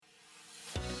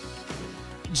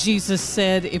Jesus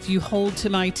said, if you hold to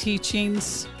my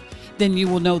teachings, then you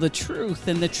will know the truth,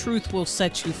 and the truth will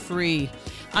set you free.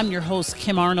 I'm your host,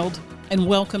 Kim Arnold, and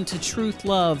welcome to Truth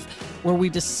Love, where we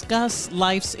discuss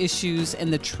life's issues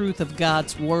and the truth of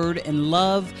God's word and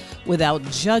love without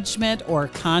judgment or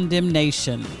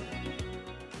condemnation.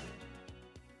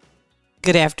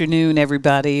 Good afternoon,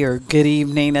 everybody, or good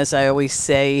evening, as I always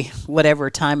say, whatever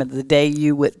time of the day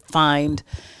you would find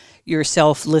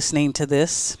yourself listening to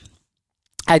this.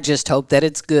 I just hope that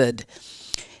it's good.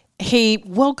 Hey,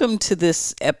 welcome to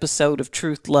this episode of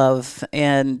Truth Love.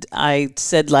 And I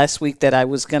said last week that I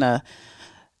was going to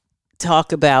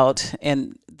talk about,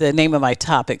 and the name of my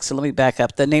topic, so let me back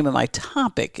up. The name of my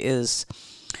topic is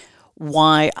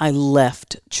Why I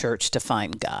Left Church to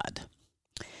Find God.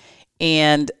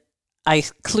 And I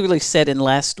clearly said in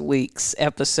last week's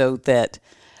episode that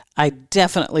I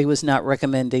definitely was not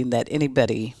recommending that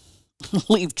anybody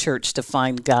leave church to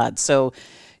find God. So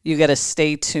you got to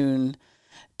stay tuned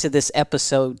to this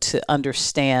episode to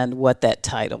understand what that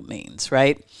title means,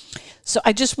 right? So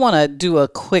I just want to do a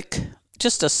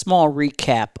small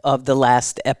recap of the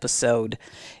last episode,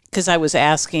 because I was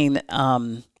asking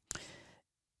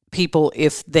people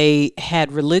if they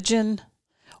had religion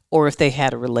or if they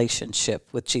had a relationship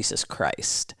with Jesus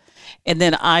Christ. And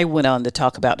then I went on to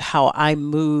talk about how I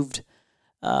moved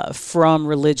from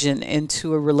religion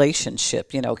into a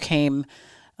relationship, came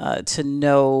to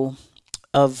know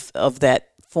of that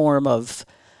form of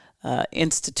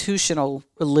institutional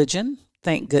religion.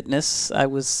 Thank goodness I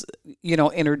was,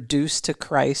 introduced to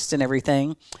Christ and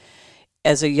everything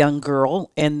as a young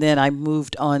girl. And then I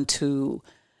moved on to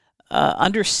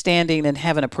understanding and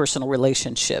having a personal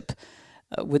relationship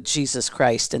with Jesus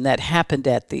Christ. And that happened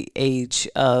at the age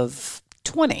of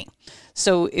 20.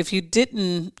 So if you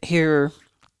didn't hear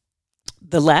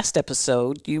the last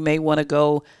episode, you may want to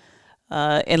go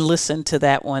and listen to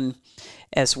that one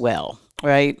as well,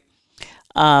 right?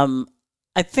 I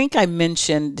think I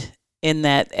mentioned in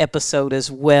that episode as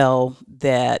well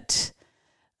that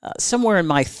somewhere in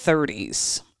my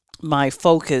 30s, my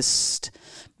focus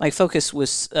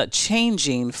was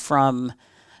changing from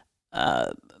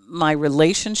my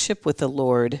relationship with the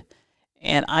Lord,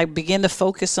 and I began to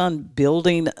focus on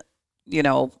building,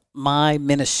 my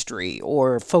ministry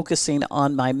or focusing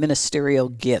on my ministerial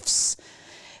gifts.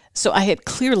 So I had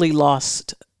clearly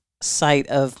lost sight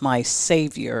of my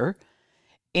Savior.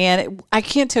 And I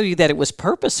can't tell you that it was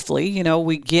purposefully.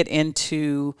 We get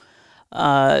into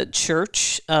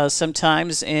church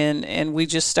sometimes and we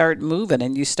just start moving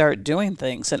and you start doing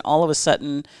things. And all of a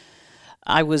sudden,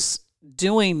 I was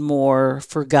doing more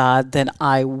for God than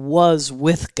I was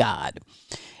with God.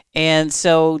 And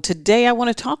so today I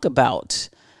want to talk about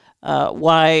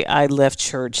why I left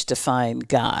church to find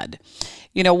God.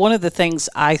 One of the things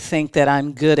I think that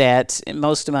I'm good at, and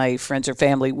most of my friends or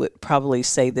family would probably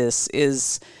say this,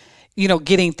 is,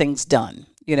 getting things done.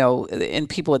 And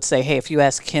people would say, hey, if you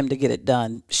ask Kim to get it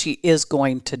done, she is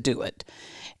going to do it.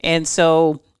 And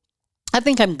so I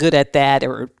think I'm good at that,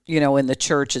 or, in the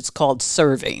church, it's called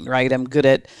serving, right? I'm good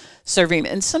at serving.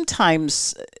 And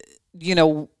sometimes,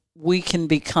 we can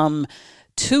become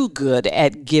too good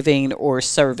at giving or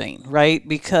serving, right?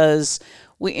 Because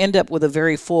we end up with a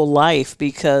very full life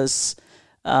because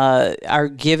our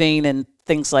giving and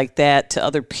things like that to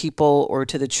other people or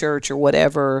to the church or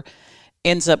whatever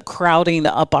ends up crowding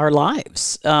up our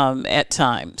lives at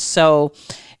times. So,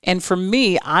 and for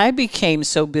me, I became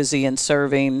so busy in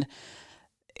serving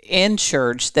in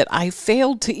church that I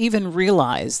failed to even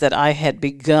realize that I had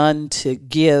begun to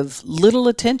give little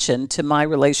attention to my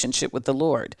relationship with the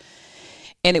Lord.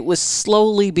 And it was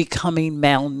slowly becoming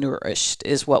malnourished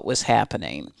is what was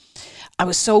happening. I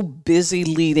was so busy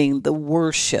leading the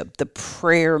worship, the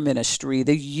prayer ministry,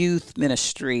 the youth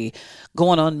ministry,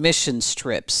 going on mission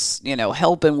trips,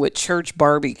 helping with church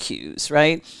barbecues,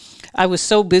 right? I was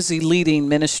so busy leading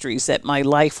ministries that my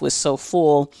life was so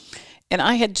full. And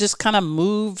I had just kind of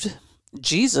moved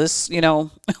Jesus,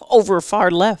 over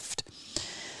far left.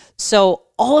 So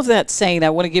all of that saying, I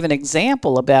want to give an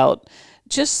example about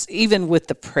just even with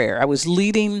the prayer. I was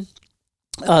leading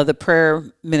the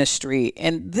prayer ministry,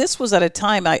 and this was at a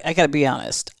time, I got to be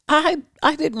honest, I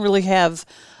didn't really have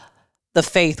the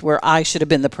faith where I should have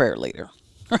been the prayer leader,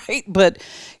 right? But,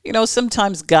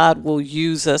 sometimes God will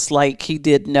use us like he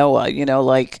did Noah,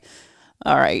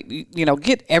 all right,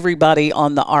 get everybody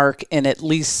on the ark and at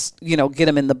least, get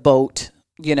them in the boat,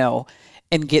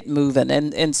 and get moving.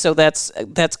 And so that's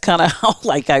kind of how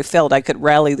I felt I could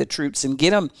rally the troops and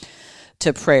get them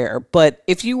to prayer. But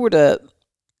if you were to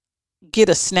get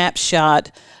a snapshot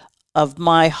of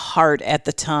my heart at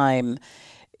the time,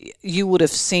 you would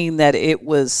have seen that it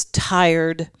was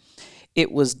tired,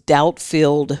 it was doubt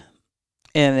filled,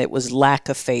 and it was lack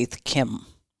of faith, Kim.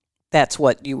 That's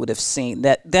what you would have seen.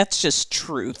 That's just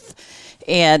truth.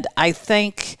 And I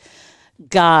thank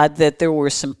God that there were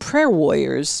some prayer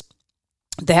warriors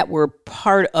that were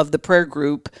part of the prayer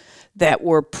group that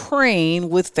were praying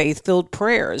with faith-filled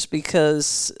prayers,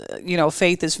 because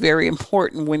faith is very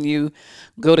important when you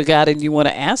go to God and you want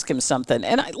to ask him something.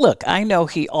 And I know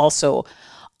he also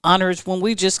honors when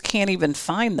we just can't even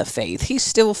find the faith. He's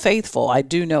still faithful. I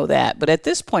do know that. But at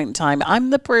this point in time, I'm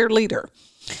the prayer leader.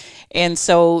 And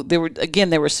so there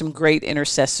were some great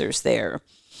intercessors there.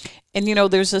 And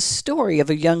there's a story of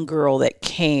a young girl that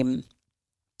came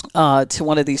to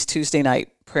one of these Tuesday night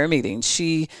prayer meetings.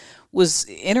 She was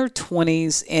in her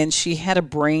 20s and she had a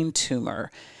brain tumor.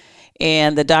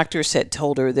 And the doctors had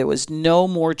told her there was no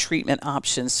more treatment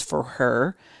options for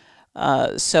her.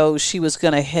 So she was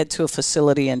going to head to a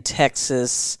facility in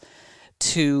Texas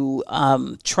to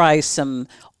try some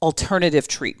alternative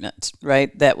treatment,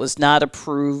 right? That was not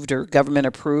approved or government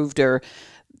approved, or,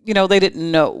 they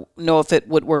didn't know if it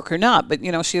would work or not. But,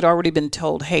 she had already been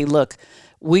told, hey, look,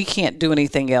 we can't do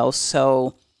anything else.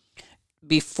 So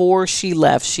before she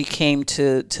left, she came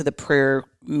to the prayer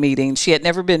meeting. She had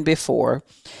never been before.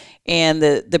 And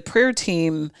the prayer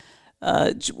team,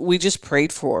 we just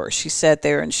prayed for her. She sat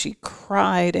there and she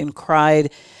cried and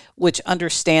cried, which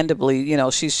understandably,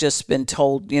 she's just been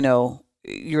told,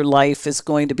 your life is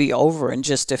going to be over in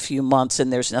just a few months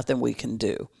and there's nothing we can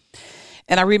do.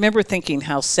 And I remember thinking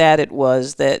how sad it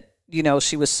was that,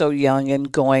 she was so young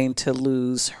and going to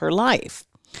lose her life.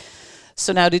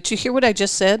 So now, did you hear what I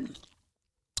just said?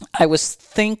 I was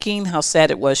thinking how sad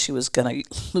it was she was going to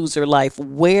lose her life.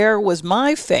 Where was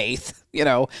my faith?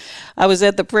 I was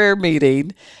at the prayer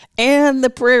meeting and the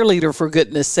prayer leader, for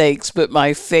goodness sakes, but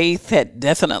my faith had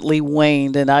definitely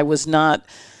waned, and I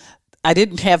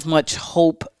didn't have much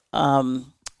hope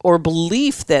or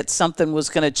belief that something was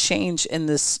going to change in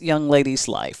this young lady's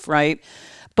life, right?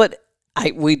 But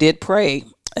we did pray.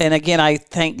 And again, I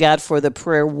thank God for the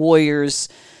prayer warriors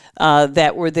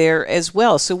that were there as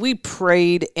well. So we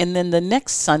prayed, and then the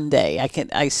next Sunday,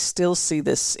 I still see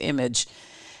this image.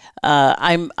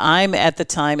 I'm at the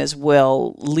time as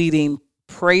well leading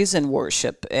praise and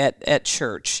worship at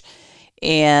church,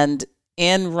 and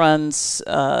in runs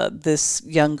this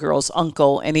young girl's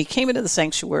uncle, and he came into the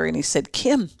sanctuary and he said,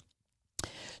 Kim,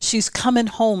 she's coming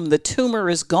home. The tumor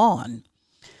is gone.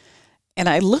 And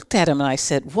I looked at him and I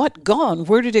said, what gone?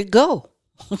 Where did it go?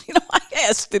 I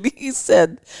asked, and he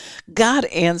said, God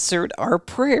answered our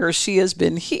prayer. She has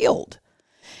been healed.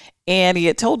 And he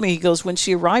had told me, he goes, when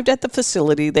she arrived at the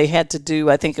facility, they had to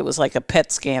do, I think it was like a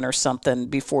PET scan or something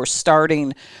before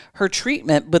starting her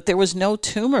treatment, but there was no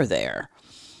tumor there.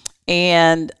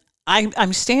 And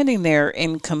I'm standing there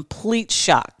in complete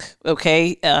shock,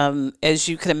 okay, as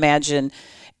you can imagine.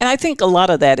 And I think a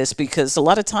lot of that is because a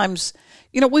lot of times,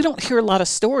 we don't hear a lot of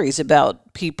stories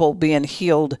about people being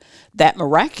healed that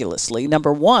miraculously,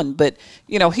 number one. But,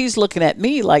 he's looking at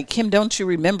me like, Kim, don't you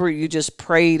remember you just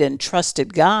prayed and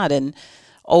trusted God? And,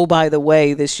 oh, by the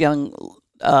way, this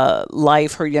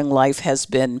her young life has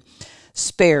been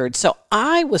spared. So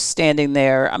I was standing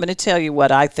there. I'm going to tell you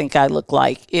what I think I look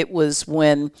like. It was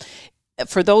when,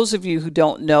 for those of you who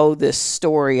don't know this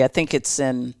story, I think it's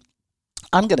in,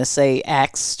 I'm going to say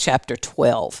Acts chapter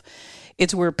 12.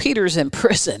 It's where Peter's in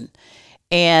prison,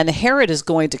 and Herod is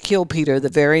going to kill Peter the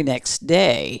very next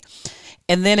day.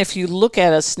 And then if you look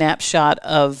at a snapshot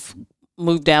of,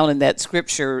 move down in that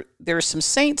scripture, there are some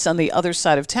saints on the other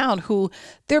side of town who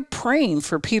they're praying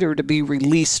for Peter to be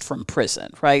released from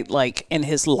prison, right? Like, and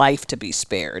his life to be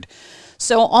spared.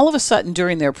 So all of a sudden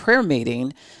during their prayer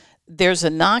meeting, there's a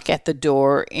knock at the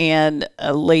door, and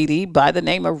a lady by the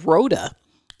name of Rhoda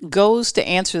goes to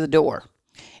answer the door,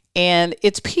 and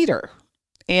it's Peter.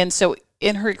 And so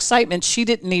in her excitement, she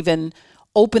didn't even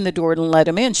open the door and let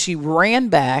him in. She ran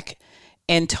back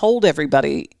and told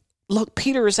everybody, look,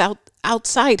 Peter is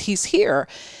outside. He's here.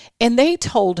 And they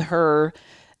told her,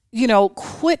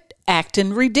 quit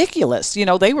acting ridiculous.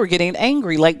 They were getting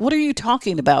angry. Like, what are you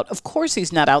talking about? Of course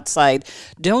he's not outside.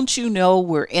 Don't you know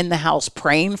we're in the house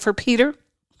praying for Peter?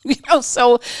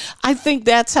 So I think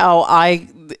that's how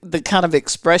the kind of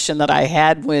expression that I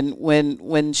had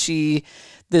when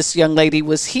this young lady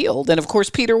was healed. And of course,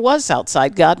 Peter was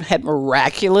outside. God had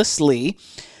miraculously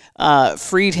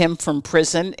freed him from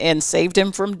prison and saved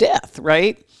him from death,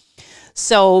 right?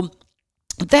 So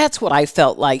that's what I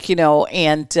felt like,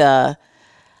 and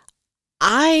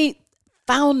I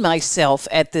found myself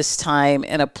at this time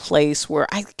in a place where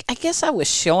I guess I was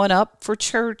showing up for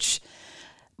church,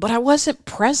 but I wasn't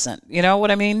present. You know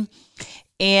what I mean?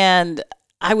 And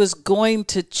I was going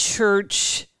to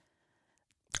church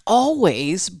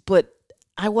always, but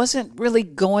I wasn't really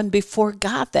going before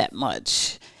God that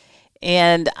much.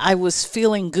 And I was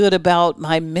feeling good about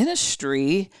my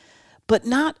ministry, but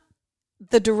not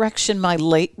the direction my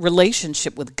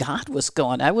relationship with God was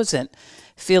going. I wasn't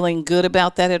feeling good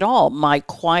about that at all. My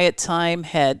quiet time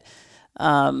had,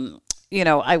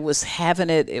 I was having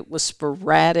it. It was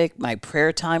sporadic. My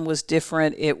prayer time was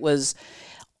different. It was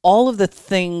all of the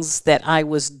things that I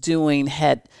was doing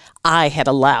I had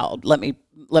allowed. Let me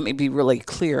be really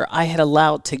clear. I had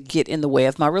allowed to get in the way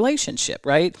of my relationship,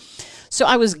 right? So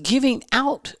I was giving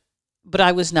out, but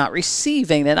I was not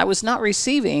receiving. And I was not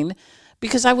receiving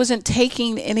because I wasn't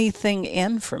taking anything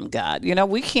in from God.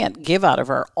 We can't give out of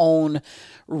our own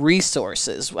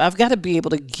resources. I've got to be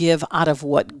able to give out of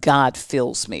what God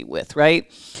fills me with,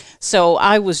 right? So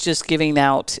I was just giving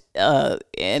out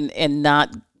and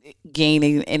not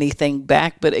gaining anything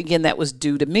back. But again, that was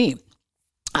due to me.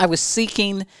 I was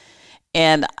seeking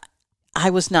and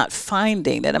I was not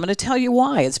finding. And I'm going to tell you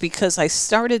why. It's because I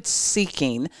started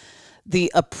seeking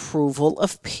the approval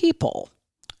of people,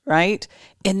 right?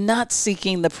 And not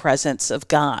seeking the presence of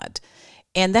God.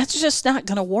 And that's just not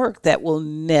going to work. That will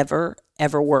never,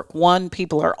 ever work. One,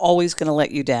 people are always going to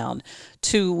let you down.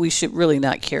 Two, we should really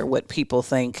not care what people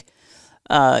think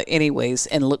anyways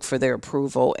and look for their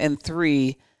approval. And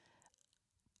three,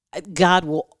 God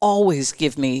will always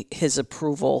give me his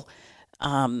approval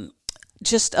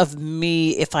just of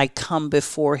me if I come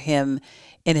before him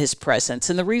in his presence.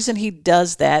 And the reason he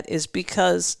does that is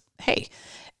because, hey,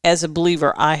 as a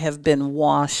believer, I have been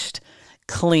washed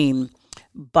clean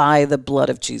by the blood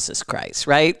of Jesus Christ,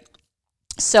 right?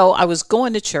 So I was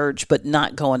going to church, but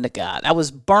not going to God. I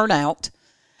was burnt out.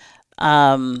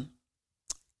 And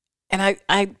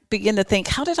I began to think,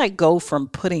 how did I go from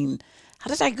putting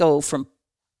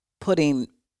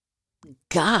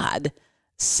God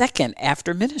second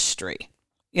after ministry?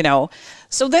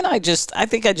 So then I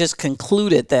think I just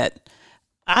concluded that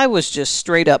I was just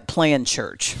straight up playing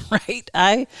church, right?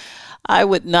 I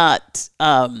would not,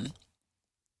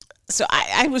 so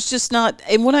I was just not,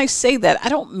 and when I say that, I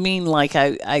don't mean like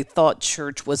I thought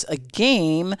church was a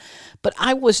game, but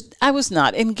I was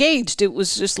not engaged. It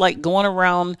was just like going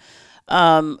around,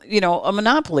 a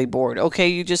Monopoly board. Okay,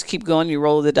 you just keep going, you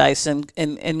roll the dice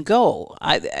and go.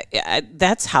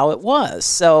 That's how it was.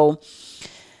 So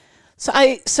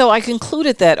I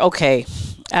concluded that, okay,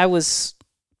 I was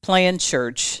playing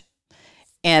church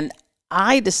and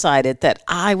I decided that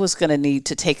I was going to need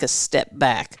to take a step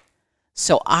back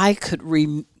so I could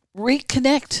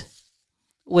reconnect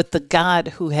with the God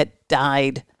who had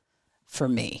died for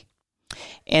me.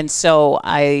 And so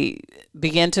I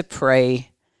began to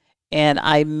pray and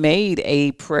I made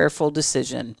a prayerful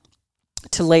decision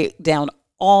to lay down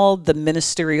all the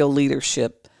ministerial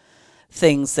leadership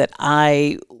things that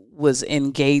I was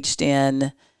engaged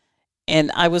in,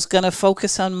 and I was going to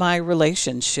focus on my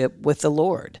relationship with the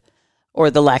Lord, or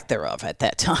the lack thereof at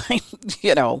that time,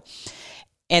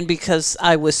 And because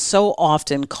I was so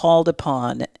often called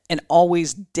upon and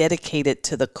always dedicated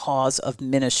to the cause of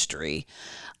ministry,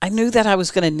 I knew that I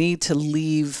was going to need to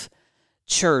leave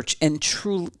church and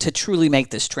to truly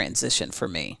make this transition for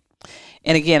me.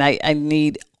 And again, I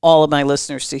need all of my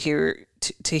listeners to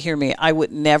hear me. I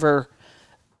would never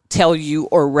tell you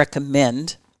or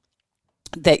recommend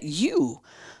that you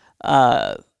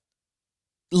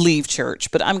leave church.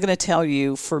 But I'm going to tell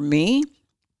you, for me,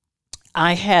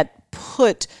 I had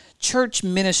put church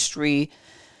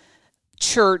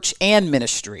and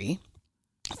ministry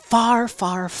far,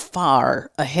 far,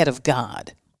 far ahead of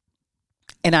God.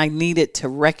 And I needed to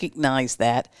recognize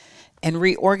that and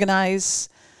reorganize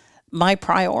my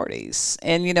priorities.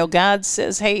 And, God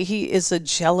says, hey, he is a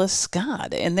jealous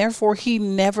God. And therefore, he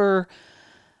never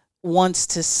wants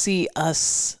to see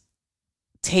us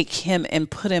take him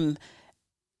and put him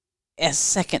as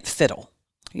second fiddle,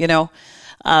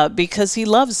 because he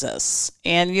loves us.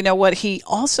 And you know what? He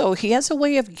has a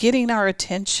way of getting our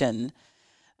attention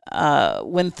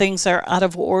when things are out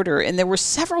of order. And there were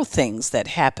several things that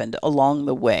happened along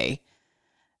the way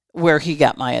where he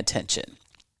got my attention.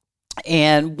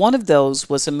 And one of those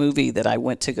was a movie that I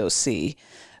went to go see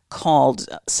called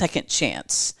Second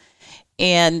Chance.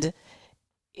 And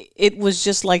it was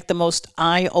just like the most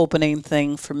eye-opening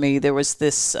thing for me. There was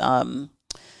this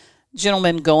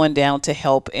gentleman going down to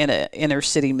help in an inner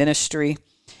city ministry.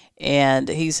 And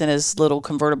he's in his little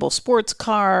convertible sports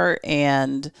car,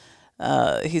 and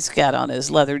he's got on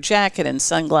his leather jacket and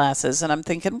sunglasses. And I'm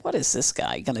thinking, what is this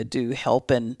guy going to do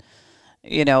helping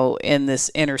in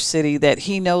this inner city that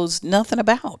he knows nothing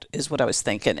about, is what I was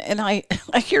thinking. And I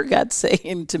hear God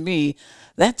saying to me,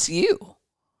 that's you.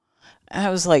 And I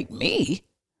was like, me?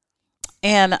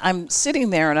 And I'm sitting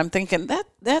there and I'm thinking,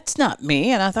 that's not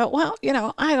me. And I thought, well,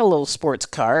 I had a little sports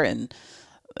car and,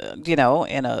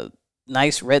 and a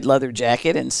nice red leather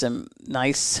jacket and some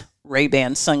nice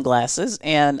Ray-Ban sunglasses.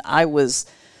 And I was,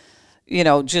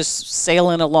 just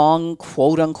sailing along,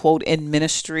 quote unquote, in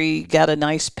ministry, got a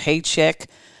nice paycheck.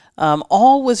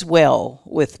 All was well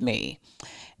with me.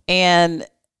 And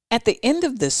at the end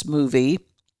of this movie,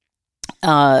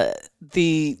 the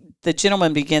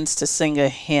gentleman begins to sing a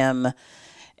hymn,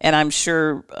 and I'm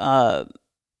sure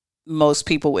most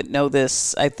people would know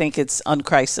this. I think it's "On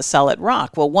Christ the Solid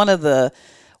Rock." Well, one of the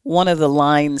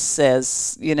lines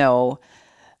says,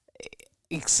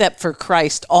 except for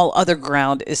Christ, all other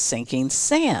ground is sinking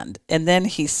sand. And then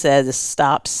he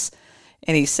stops,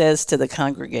 and he says to the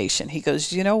congregation, he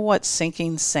goes, you know what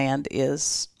sinking sand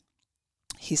is?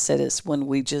 He said, it's when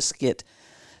we just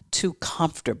too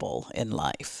comfortable in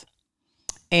life.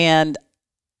 And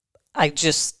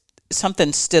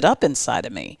something stood up inside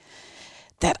of me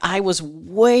that I was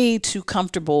way too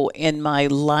comfortable in my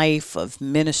life of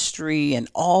ministry and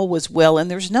all was well. And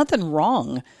there's nothing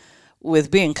wrong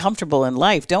with being comfortable in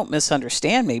life. Don't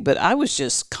misunderstand me, but I was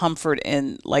just comfort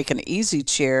in like an easy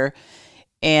chair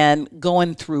and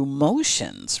going through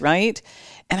motions, right?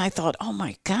 And I thought, oh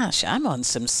my gosh, I'm on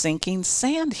some sinking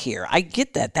sand here. I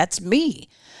get that. That's me.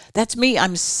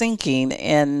 I'm sinking,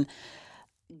 and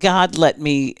God let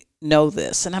me know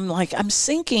this. And I'm like, I'm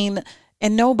sinking,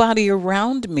 and nobody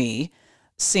around me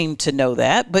seemed to know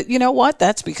that. But you know what?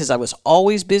 That's because I was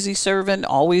always busy serving,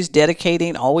 always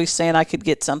dedicating, always saying I could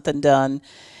get something done.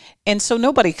 And so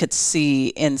nobody could see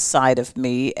inside of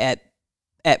me at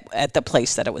the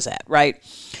place that I was at, right?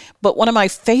 But one of my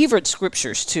favorite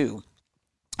scriptures too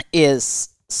is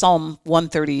Psalm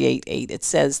 138:8. It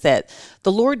says that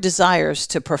the Lord desires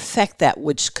to perfect that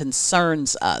which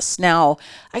concerns us. Now,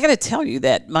 I got to tell you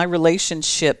that my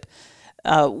relationship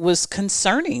was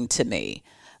concerning to me.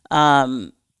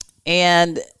 And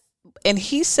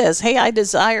he says, hey, I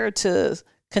desire to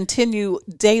continue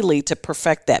daily to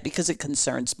perfect that because it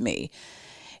concerns me.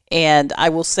 And I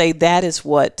will say that is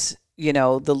what,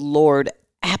 the Lord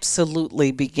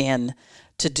absolutely began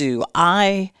to do.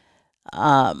 When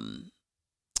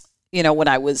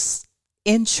I was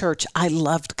in church, I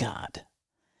loved God.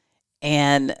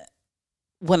 And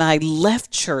when I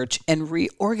left church and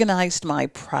reorganized my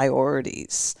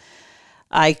priorities,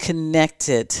 I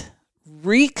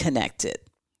reconnected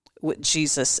with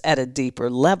Jesus at a deeper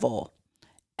level,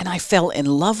 and I fell in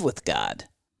love with God.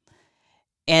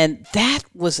 And that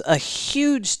was a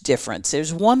huge difference.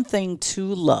 There's one thing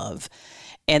to love,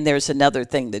 and there's another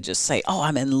thing to just say, oh,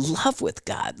 I'm in love with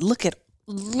God. Look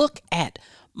at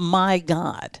my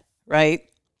God, right?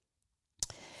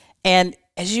 And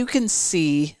as you can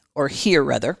see, or hear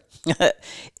rather,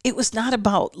 it was not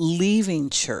about leaving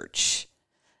church,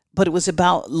 but it was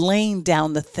about laying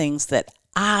down the things that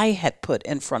I had put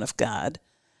in front of God.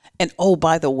 And oh,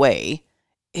 by the way,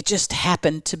 it just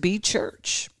happened to be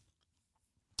church.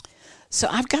 So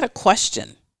I've got a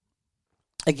question.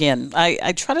 Again,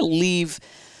 I try to leave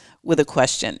with a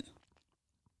question.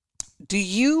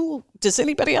 Does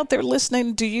anybody out there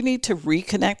listening, do you need to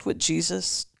reconnect with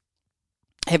Jesus?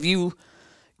 Have you,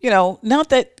 not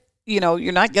that,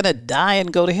 you're not going to die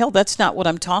and go to hell. That's not what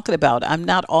I'm talking about. I'm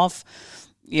not off,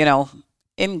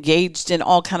 engaged in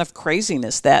all kind of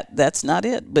craziness. That's not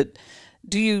it. But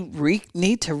do you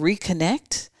need to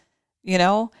reconnect?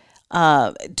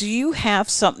 Do you have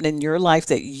something in your life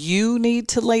that you need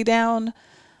to lay down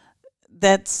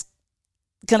that's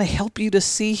going to help you to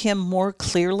see him more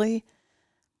clearly?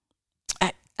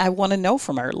 I want to know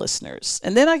from our listeners.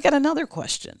 And then I got another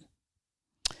question.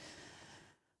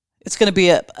 It's going to be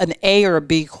an A or a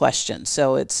B question.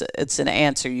 So it's an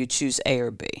answer. You choose A or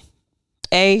B.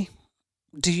 A,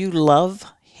 do you love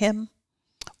him?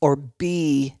 Or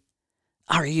B,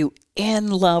 are you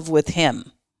in love with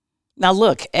him? Now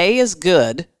look, A is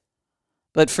good,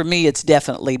 but for me it's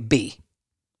definitely B.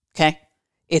 Okay?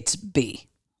 It's B.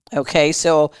 Okay?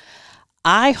 So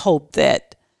I hope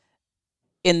that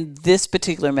in this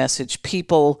particular message,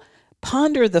 people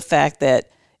ponder the fact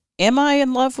that, am I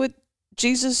in love with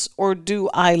Jesus or do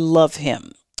I love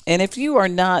him? And if you are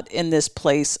not in this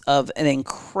place of an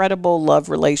incredible love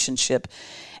relationship,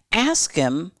 ask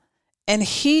him and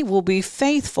he will be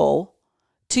faithful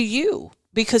to you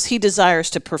because he desires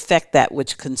to perfect that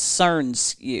which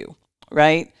concerns you,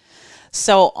 right?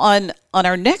 So on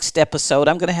our next episode,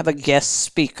 I'm going to have a guest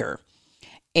speaker.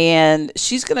 And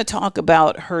she's going to talk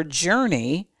about her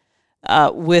journey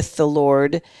with the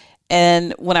Lord.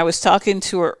 And when I was talking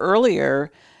to her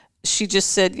earlier, she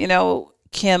just said,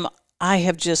 Kim, I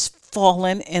have just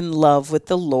fallen in love with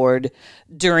the Lord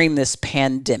during this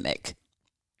pandemic.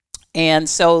 And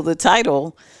so the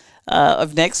title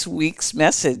of next week's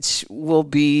message will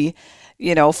be,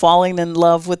 falling in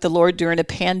love with the Lord during a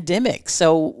pandemic.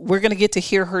 So we're going to get to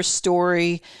hear her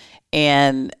story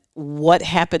and what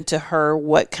happened to her,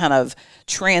 what kind of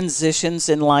transitions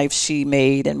in life she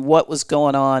made, and what was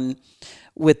going on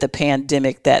with the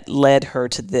pandemic that led her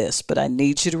to this. But I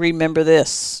need you to remember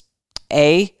this.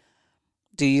 A,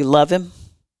 do you love him?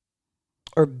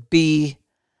 Or B,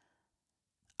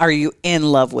 are you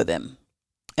in love with him?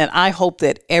 And I hope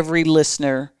that every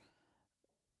listener,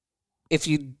 if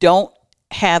you don't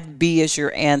have B as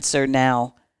your answer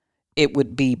now, it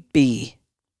would be B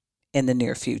in the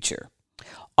near future.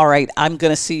 All right, I'm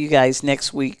going to see you guys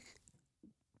next week.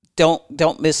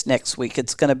 Don't miss next week.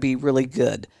 It's going to be really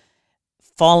good.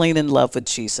 Falling in love with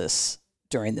Jesus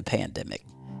during the pandemic.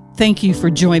 Thank you for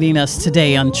joining us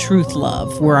today on Truth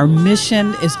Love, where our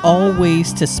mission is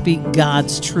always to speak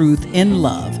God's truth in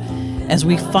love as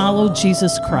we follow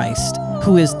Jesus Christ,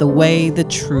 who is the way, the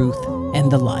truth,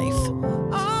 and the life.